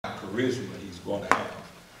charisma he's going to have,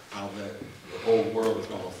 how that the whole world is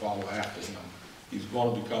going to follow after him. He's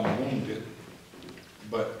going to become wounded,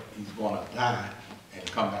 but he's going to die and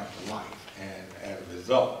come back to life. And as a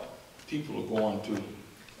result, people are going to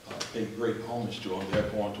pay great homage to him. They're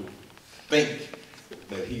going to think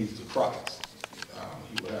that he's the Christ.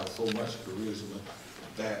 He will have so much charisma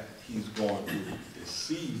that he's going to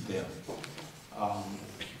deceive them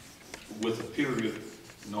with a period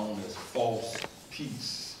known as false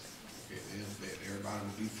peace. Everybody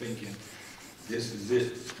will be thinking, this is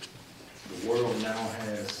it. The world now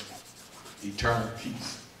has eternal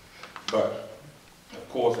peace. But, of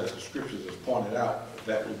course, as the scriptures have pointed out,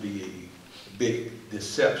 that will be a big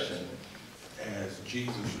deception, as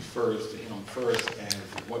Jesus refers to him first as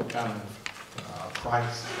what kind of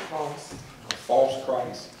Christ? False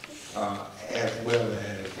Christ, as well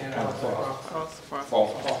as kind of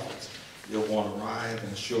false prophets. They'll want to rise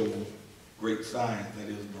and show great signs, that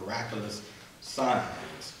is, miraculous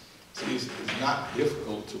signs. See, it's not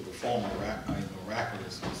difficult to perform a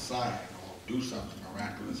miraculous sign or do something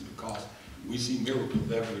miraculous, because we see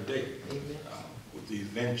miracles every day. With the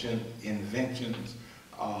inventions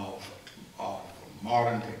of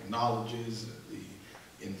modern technologies,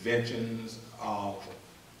 the inventions of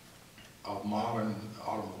modern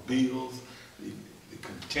automobiles, the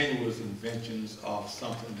continuous inventions of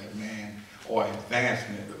something that man, or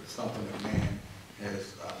advancement of something that man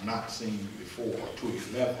has not seen before, to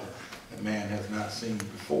a level that man has not seen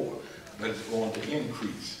before, but it's going to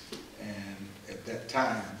increase. And at that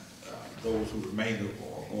time, those who remain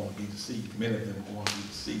are going to be deceived. Many of them are going to be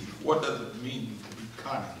deceived. What does it mean to be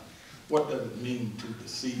cunning? What does it mean to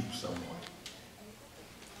deceive someone?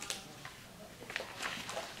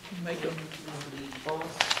 Make them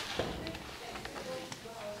false.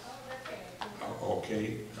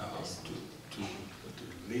 Okay, to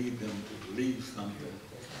lead them to believe something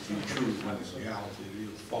to be true when in reality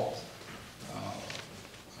it is false.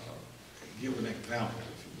 Give an example,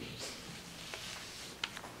 if you will.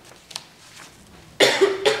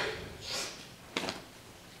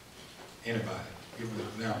 Anybody, give an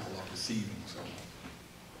example of deceiving someone.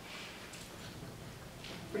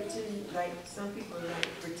 Pretend, like some people like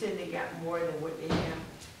pretend they got more than what they have.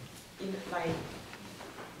 You know, like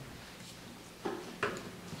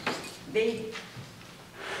they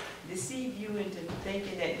deceive you into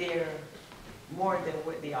thinking that they're more than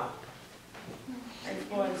what they are. As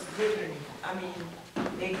far as giving, I mean,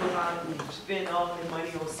 they go out and spend all their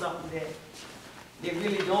money on something that they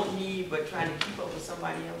really don't need, but trying to keep up with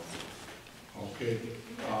somebody else. Okay.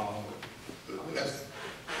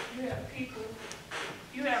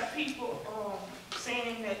 You have people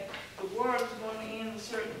saying that the world is going to end at a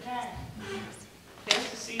certain time. That's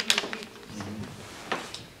deceiving people.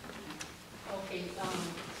 Okay,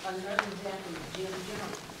 another example is Jim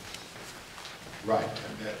Jones. Right,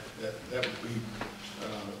 and that would be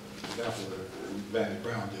the example that Vanny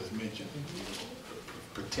Brown just mentioned,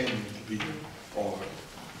 pretending to be or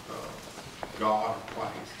God or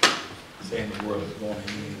Christ, saying the world is going to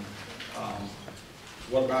end.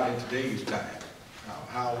 What about in today's time?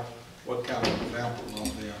 What kind of examples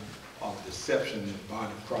are there of deception in the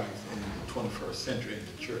body of Christ in the 21st century in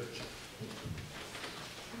the church?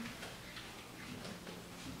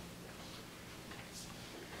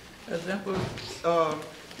 Example,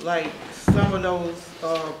 like some of those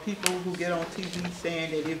people who get on TV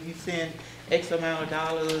saying that if you send X amount of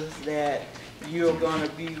dollars that you're going to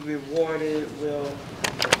be rewarded with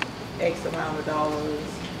X amount of dollars,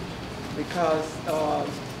 because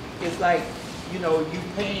it's like, you know, you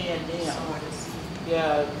paying them.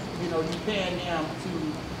 Yeah, you know, you paying them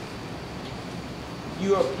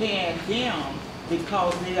you're paying them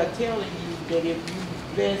because they are telling you that if you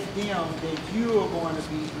bless them, that you're going to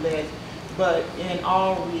be blessed. But in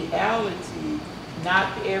all reality,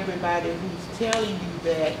 not everybody who's telling you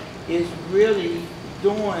that is really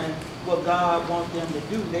doing what God wants them to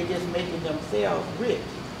do. They're just making themselves rich.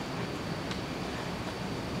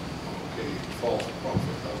 Okay, false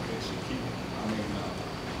prophet. Okay, so keep.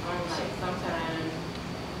 Like sometimes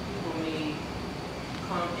people may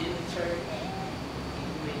come in the church,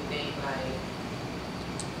 you may think like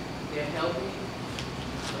they're helping you,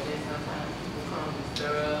 but then sometimes people come to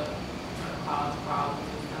stir up, cause problems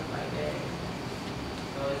and stuff like that.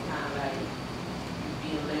 So it's kind of like you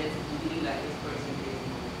being led to believe like this person is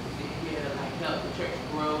here to like help the church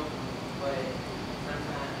grow, but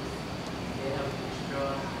sometimes they help to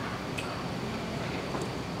destroy.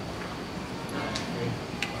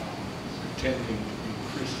 Pretending to be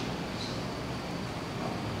Christians.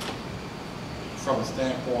 From a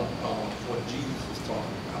standpoint of what Jesus was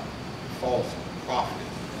talking about, false prophet.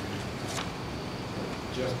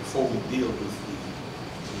 just before we deal with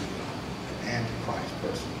the Antichrist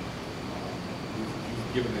person,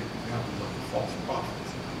 you've given examples of the false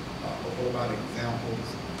prophets. But what about examples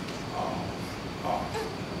of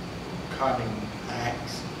cunning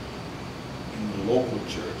acts in the local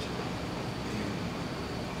church and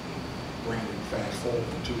bringing it fast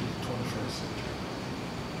forward to the 21st century?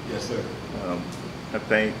 Yes, sir. I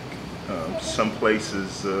think some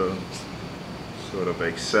places sort of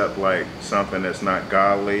accept like something that's not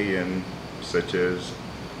godly, and such as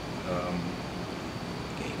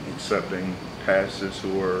accepting pastors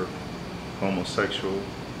who are homosexual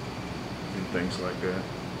and things like that.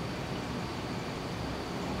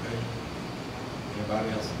 Okay. Anybody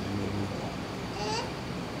else? And then we'll move on.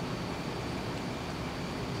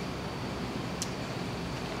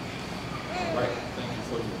 All right. Thank you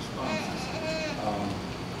for your responses.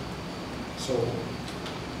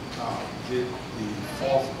 Did the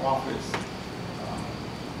false prophets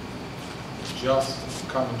just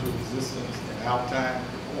come into existence in our time,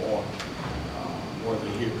 or were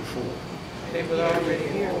they here before? They were already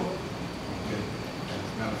here. Okay. As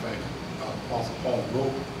a matter of fact, Apostle Paul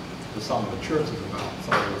wrote to some of the churches about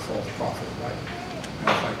some of the false prophets, right?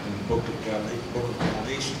 Matter of fact, in the book of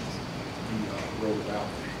Galatians, he wrote about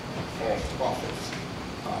false prophets.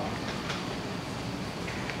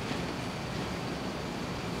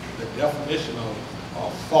 The definition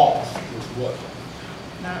of false is what?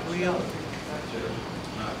 Not real.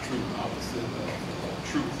 Not true, opposite of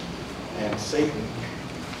truth. And Satan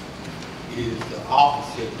is the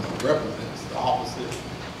opposite, represents the opposite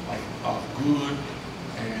of good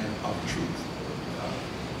and of truth.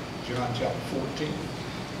 John chapter 14 and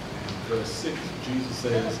verse 6, Jesus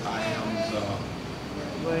says, I am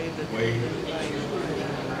the way, the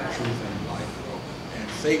truth, and life. And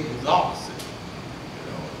Satan is opposite.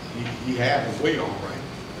 He had a way all right.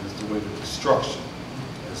 It's the way to destruction,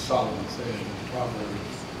 as Solomon said in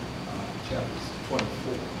Proverbs chapters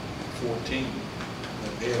 24 and 14,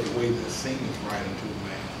 that there's a way that seems right unto a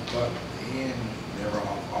man, but the end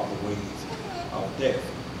thereof are the ways of death.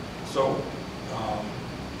 So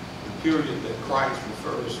the period that Christ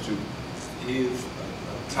refers to is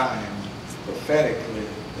a time prophetically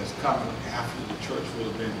that's coming after the church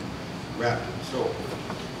will have been raptured. So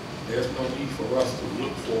there's no need for us to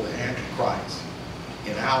look for the Antichrist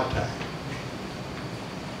in our time.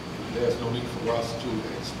 There's no need for us to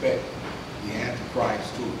expect the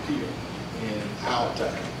Antichrist to appear in our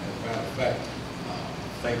time. As a matter of fact,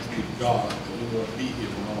 thanks be to God that we won't be here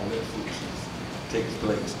when all that foolishness takes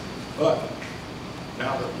place. But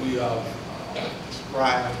now that we have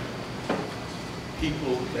described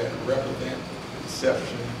people that represent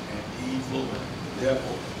deception and evil and the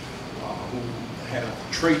devil, who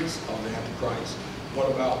have traits of the Antichrist, what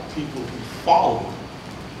about people who follow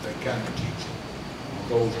that kind of teaching,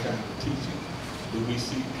 those kind of teaching? Do we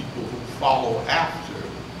see people who follow after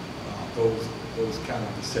those kind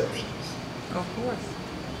of deceptions? Of course.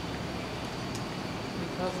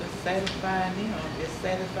 Because it's satisfying them. It's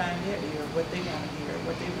satisfying their ear, what they want to hear,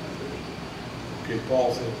 what they want to believe. Okay,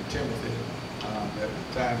 Paul said to Timothy that the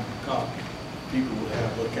time would come, people would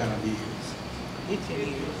have what kind of ears? Itching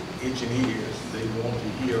ears. Itching ears. They want to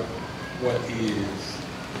hear what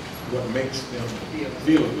makes them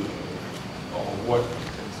feel good, or what,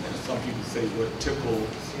 as some people say, what tickles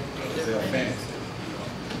their fancy,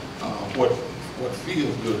 what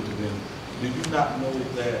feels good to them. Do you not know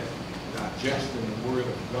that digesting the Word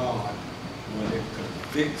of God, when it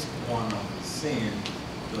convicts one of the sin,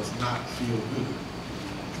 does not feel good?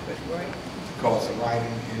 Right. Because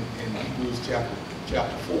writing in Hebrews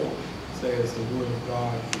chapter 4 says the Word of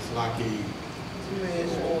God is like a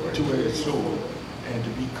two-edged sword, and to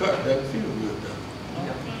be cut doesn't feel good, does it?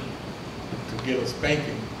 To get a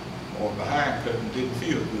spanking or behind cutting didn't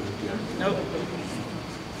feel good, did it? Nope.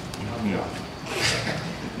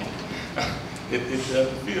 It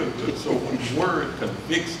doesn't feel good. So when the Word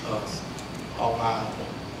convicts us of our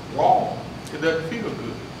wrong, it doesn't feel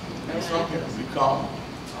good. And some people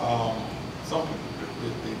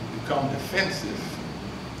become defensive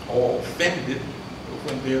or offended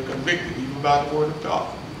when they're convicted, even by the Word of God.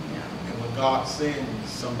 And when God sends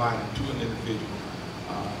somebody to an individual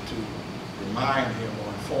to remind him or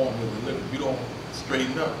inform him that, look, if you don't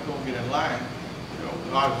straighten up, you don't get in line,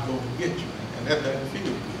 God is going to get you, and that doesn't feel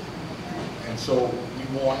good. And so we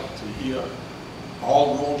want to hear,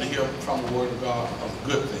 all we want to hear from the Word of God of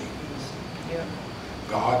good things. Yeah.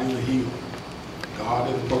 God is a healer. God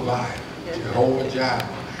is a provider. Jehovah Jireh,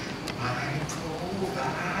 my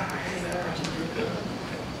provider.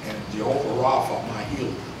 And Jehovah Rapha, my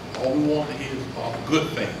healer. All we want to hear is about good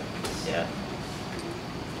things. Yeah.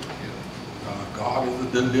 God is a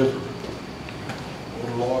deliverer. Oh,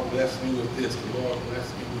 the Lord bless me with this, the Lord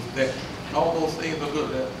bless me with that. And all those things are good.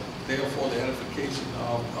 They're for the edification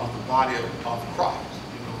of the body of Christ.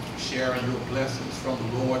 You know, sharing your blessings from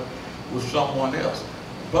the Lord with someone else.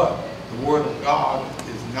 But the Word of God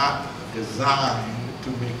is not designed to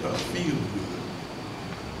make us feel good.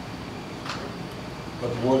 But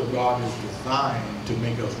the Word of God is designed to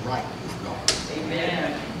make us right with God.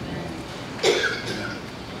 Amen.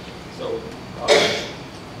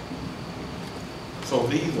 So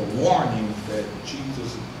these are warnings that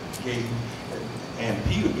Jesus gave, and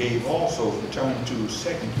Peter gave also. Return to 2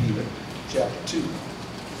 Peter chapter 2.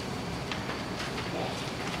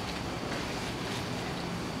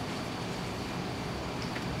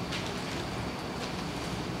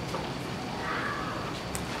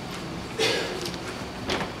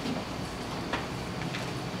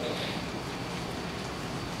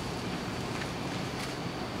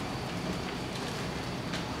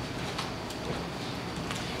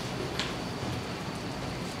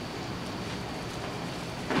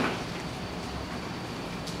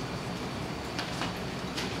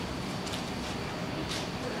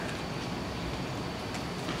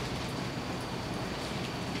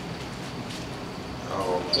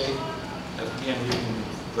 Okay, let's begin reading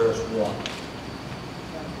verse 1.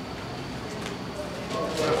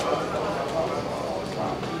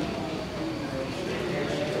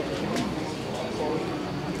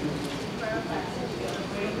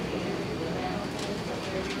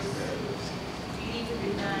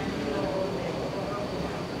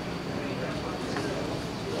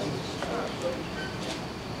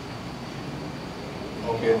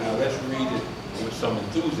 Okay, now let's read it with some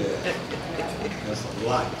enthusiasm and some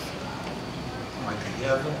life. Am I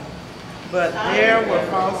together? But there were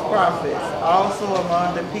false prophets also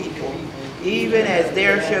among the people, even as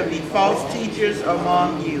there shall be false teachers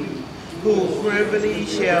among you, who privily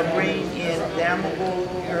shall bring in damnable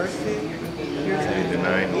curses,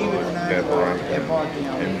 denying the Lord that brought them,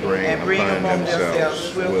 and bring upon themselves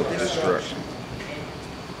swift destruction.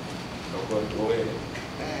 Go ahead.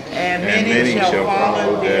 And many shall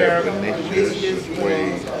follow their pernicious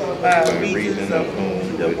ways, by reasons of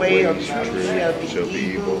whom the way of truth shall be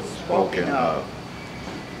evil spoken of.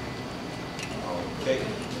 Okay.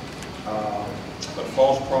 But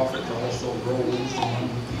false prophets also rose among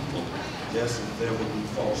the people, just as there will be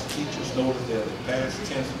false teachers. Notice there's a past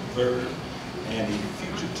tense verb and a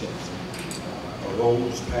future tense.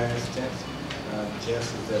 Arose, past tense,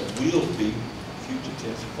 just as there will be future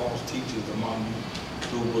tense false teachers among you,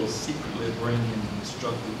 who will secretly bring in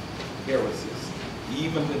destructive heresies,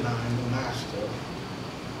 even denying the master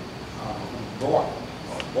who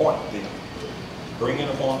bought them, bringing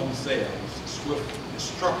upon themselves swift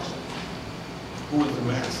destruction. Who is the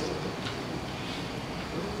master?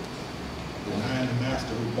 Denying the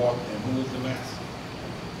master who bought them. Who is the master?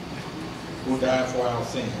 Who died for our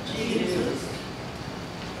sins? Jesus.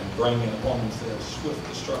 And bringing upon themselves swift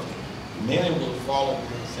destruction. Many will follow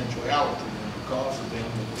their sensuality, and because of them,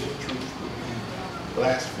 the good truth will be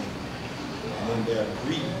blasphemed. And in their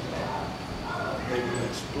greed, they will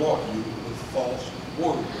exploit you with false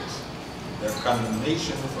words. Their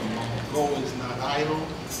condemnation from long ago is not idle,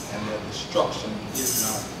 and their destruction is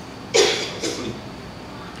not asleep.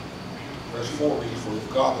 Verse 4 reads, for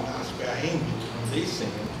if God did not spare angels when they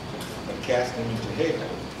sinned, but cast them into hell,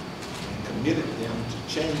 and committed them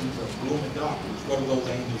to chains of gloomy darkness. What are those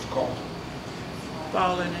angels called?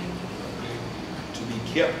 Fallen angels. To be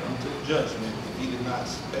kept until judgment. He did not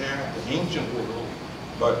spare the ancient world,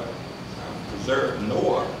 but preserved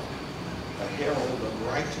Noah, a herald of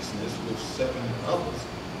righteousness, with 7 others,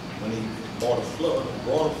 when he brought a flood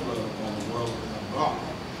upon the world of God.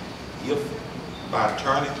 If by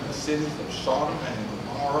turning the cities of Sodom and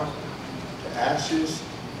Gomorrah to ashes,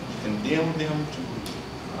 he condemned them to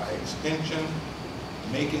extinction,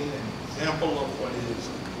 making an example of what is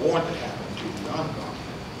going to happen to the ungodly.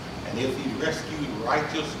 And if he rescued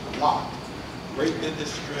righteous Lot, greatly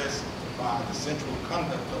distressed by the sensual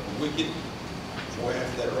conduct of the wicked, for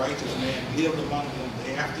as that righteous man lived among them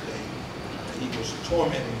day after day, he was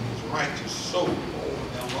tormenting his righteous soul over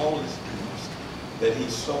them lawless deeds that he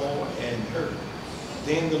saw and heard.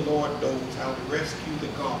 Then the Lord knows how to rescue the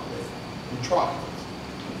godly from trials,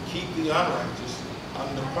 and keep the unrighteous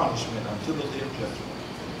under punishment until the day of judgment,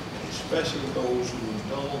 and especially those who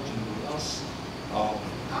indulge in the lust of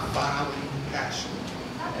violent passion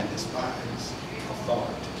and despise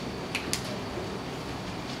authority.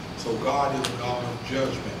 So God is a God of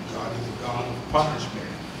judgment. God is a God of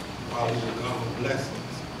punishment. God is a God of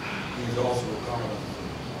blessings. He's also a God of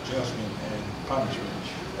judgment and punishment.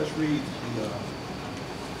 Let's read the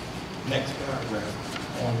Next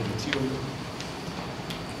paragraph on the material.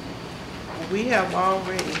 We have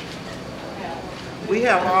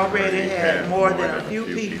already had more than a few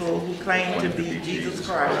people who claim to be Jesus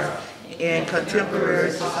Christ in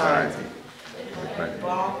contemporary society.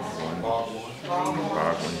 Brought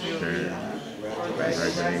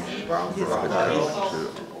his case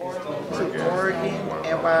to Oregon,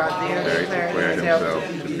 and while there declared himself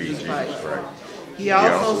to be Jesus Christ. He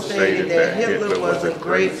also stated that Hitler was a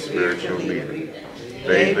great spiritual leader.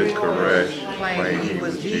 David Koresh claimed he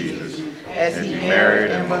was Jesus, as he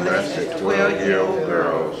married and molested 12-year-old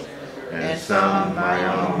girls, and Sam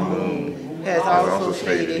Moon has also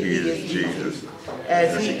stated he is Jesus,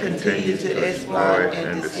 as he continued to exploit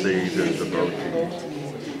and deceive his devotees,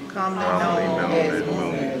 commonly known as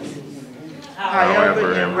Moons.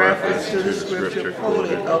 However, in reference to the scripture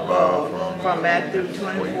quoted above from Matthew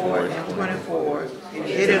 24 and 24,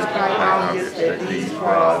 it is quite obvious that these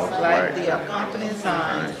frauds lack the accompanying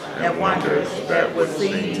signs and wonders that would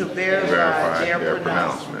seem to verify their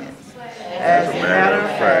pronouncements. As a matter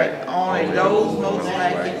of fact, only those most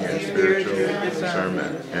lacking in spiritual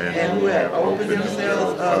discernment and who have opened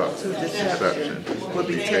themselves up to deception will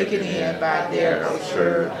be taken in by their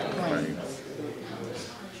absurd claims.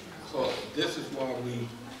 So this is why we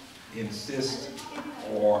insist,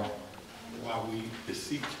 or why we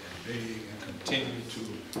beseech and beg and continue to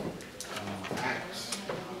ask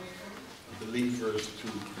believers to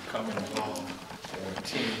become involved or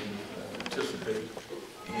attend or participate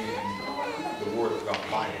in the Word of God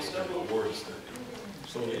Bible study, the Word study,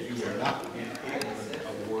 so that you will not be ignorant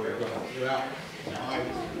of the Word of God. Throughout the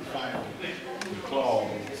Bible, you find the clause,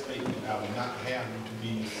 the statement, I will not have you to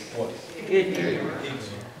be what? Ignorant.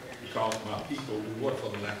 Because my people do what for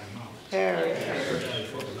the lack of knowledge? Certainly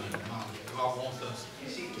for the lack of knowledge. God wants us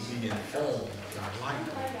to be informed and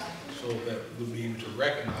enlightened so that we'll be able to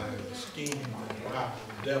recognize the scheme and the wiles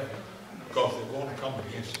of the devil, because they're going to come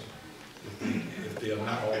against you. If they are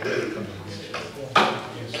not already coming against you, they're going to come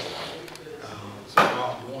against you. So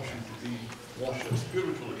God wants your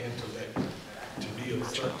spiritual intellect to be of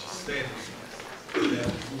such status that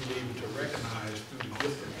you'll be able to recognize through the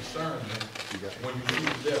gift of discernment when you see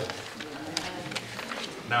the devil.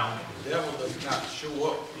 Now, the devil does not show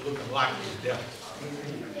up looking like the devil.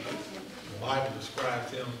 The Bible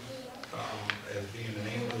describes him as being an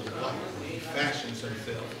angel of light. He fashions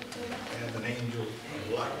himself as an angel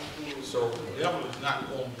of light. So the devil is not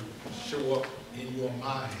going to show up in your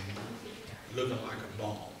mind looking like a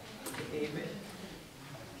bomb. Amen.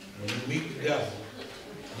 When you meet the devil,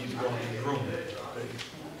 he's going to be groomed. Okay?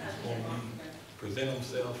 He's going to present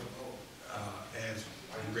himself as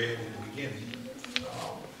we read in the beginning,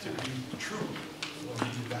 to be true when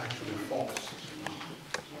he's actually false.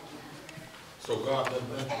 So God doesn't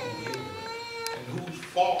want you to be ignorant. And whose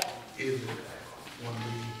fault is it when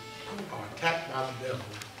we are attacked by the devil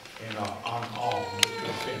and are unarmed to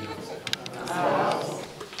defend ourselves?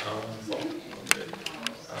 Our own fault. Okay.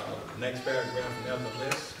 Next paragraph,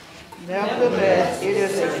 Nevertheless, it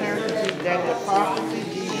is a certainty that the prophecy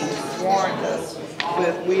Jesus warned us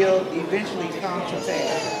with will eventually come to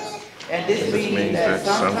pass. And this means that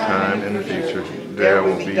sometime in the future, there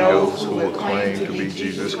will be those who will claim to be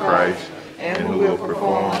Jesus Christ and who will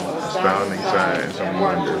perform astounding signs and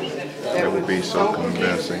wonders that will be so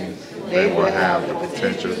convincing they will have the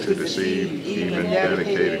potential to deceive even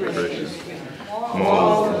dedicated Christians.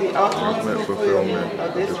 Moreover, the ultimate fulfillment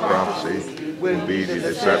of this prophecy will be the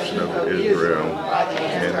deception of Israel, the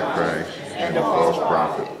Antichrist, and the false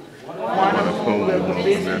prophet, one of whom will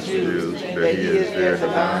convince the Jews that he is their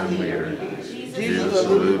divine leader. Jesus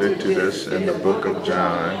alluded to this in the book of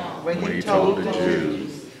John when he told the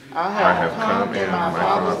Jews, I have come in my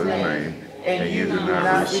Father's name, and you do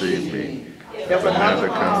not receive me. If another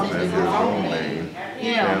comes in his own name,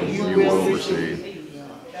 him you will receive.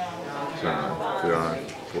 John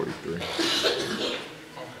 43.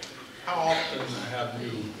 how often have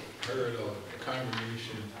you heard of a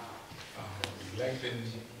congregation electing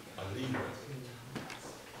a leader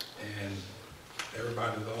and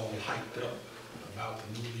everybody's all hyped up about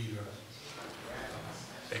the new leader,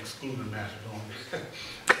 excluding Macedonia?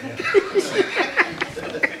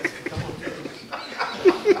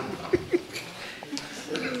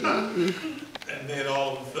 And then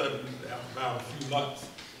all of a sudden, after about a few months,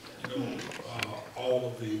 all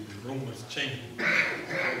of the rumors change, all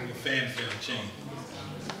of the fanfare change.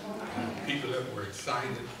 People that were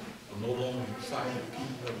excited are no longer excited.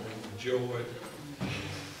 People that were enjoyed, a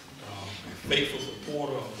faithful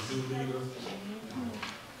supporter of the new leader,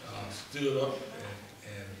 stood up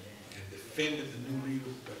and defended the new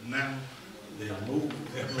leader, but now they have moved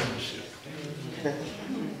their membership.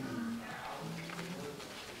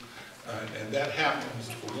 And that happens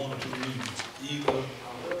for one or two reasons. Either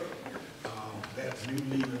that new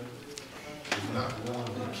leader is not one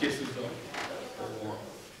who kisses up or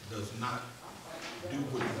does not do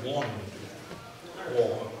what he wanted to do,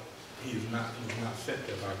 or he's not sent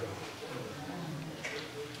there by God. I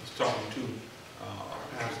was talking to a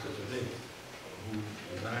pastor today who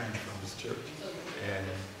resigned from his church, and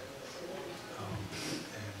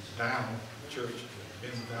now the church has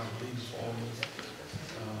been without a leader for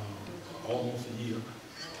almost a year,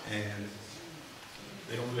 and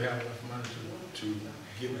they don't really have enough money to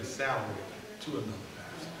give a salary to another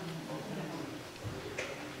pastor.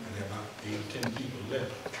 And there are about 8 or 10 people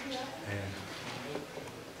left,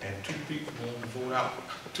 and 2 people want to vote out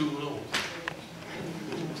 2 of those.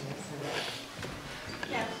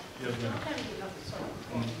 Yes. Yes, ma'am. I'm kind of getting off the subject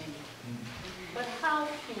for a minute. But how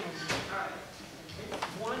can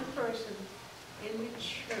one person in the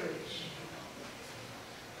church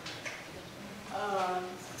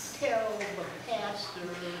tell the pastor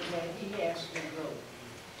that he has to go?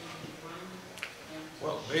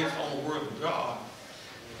 Well, based on the word of God,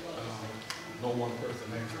 no one person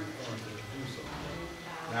actually authority to do so.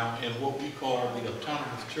 Now, in what we call the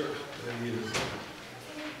autonomous church, that is,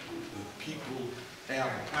 the people have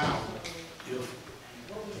the power if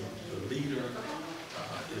the leader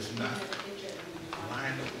is not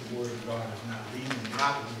lined up with the word of God, is not leading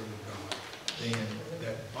by the word of God, then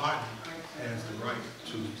that body has the right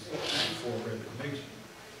to ask for resignation.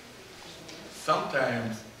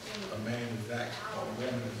 Sometimes a man is asked, or a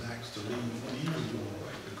woman is asked to leave when he was doing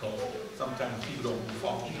right, because sometimes people don't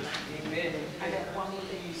follow it. Amen. I got one more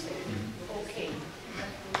thing you say. Okay.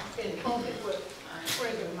 In talking with a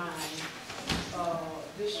friend of mine,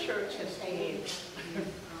 this church has had,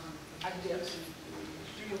 I guess,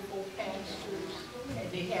 3 or 4 pastors,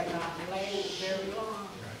 and they have not lasted very long.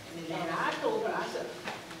 And I told her, I said,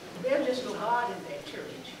 there's just no God in that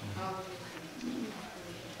church.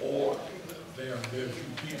 Or there are very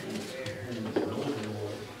few people who know the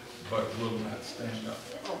Lord but will not stand up.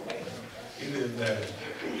 Okay. It is that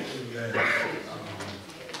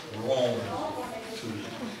wrong to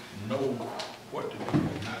know what to do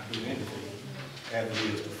and not do anything, as it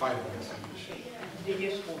is to fight against leadership. They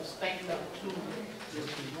just won't stand up to this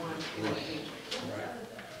one organization. Right.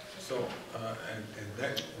 So, and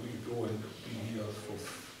that we go and be here for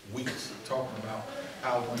weeks talking about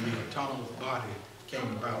how when the autonomous body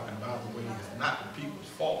came about, and by the way, it's not the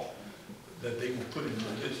people's fault that they were put in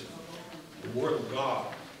position. The Word of God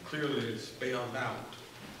clearly spells out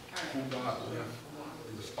who God left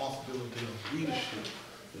the responsibility of leadership,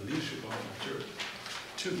 the leadership of the church,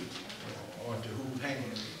 to, or to whose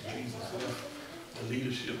hands Jesus left the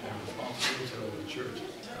leadership and responsibility of the church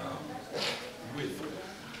with.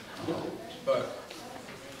 But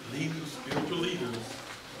leaders, spiritual leaders,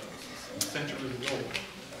 centuries ago,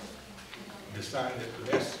 decided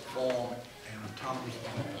let's form an autonomous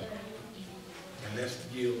body, and let's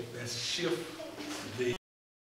shift the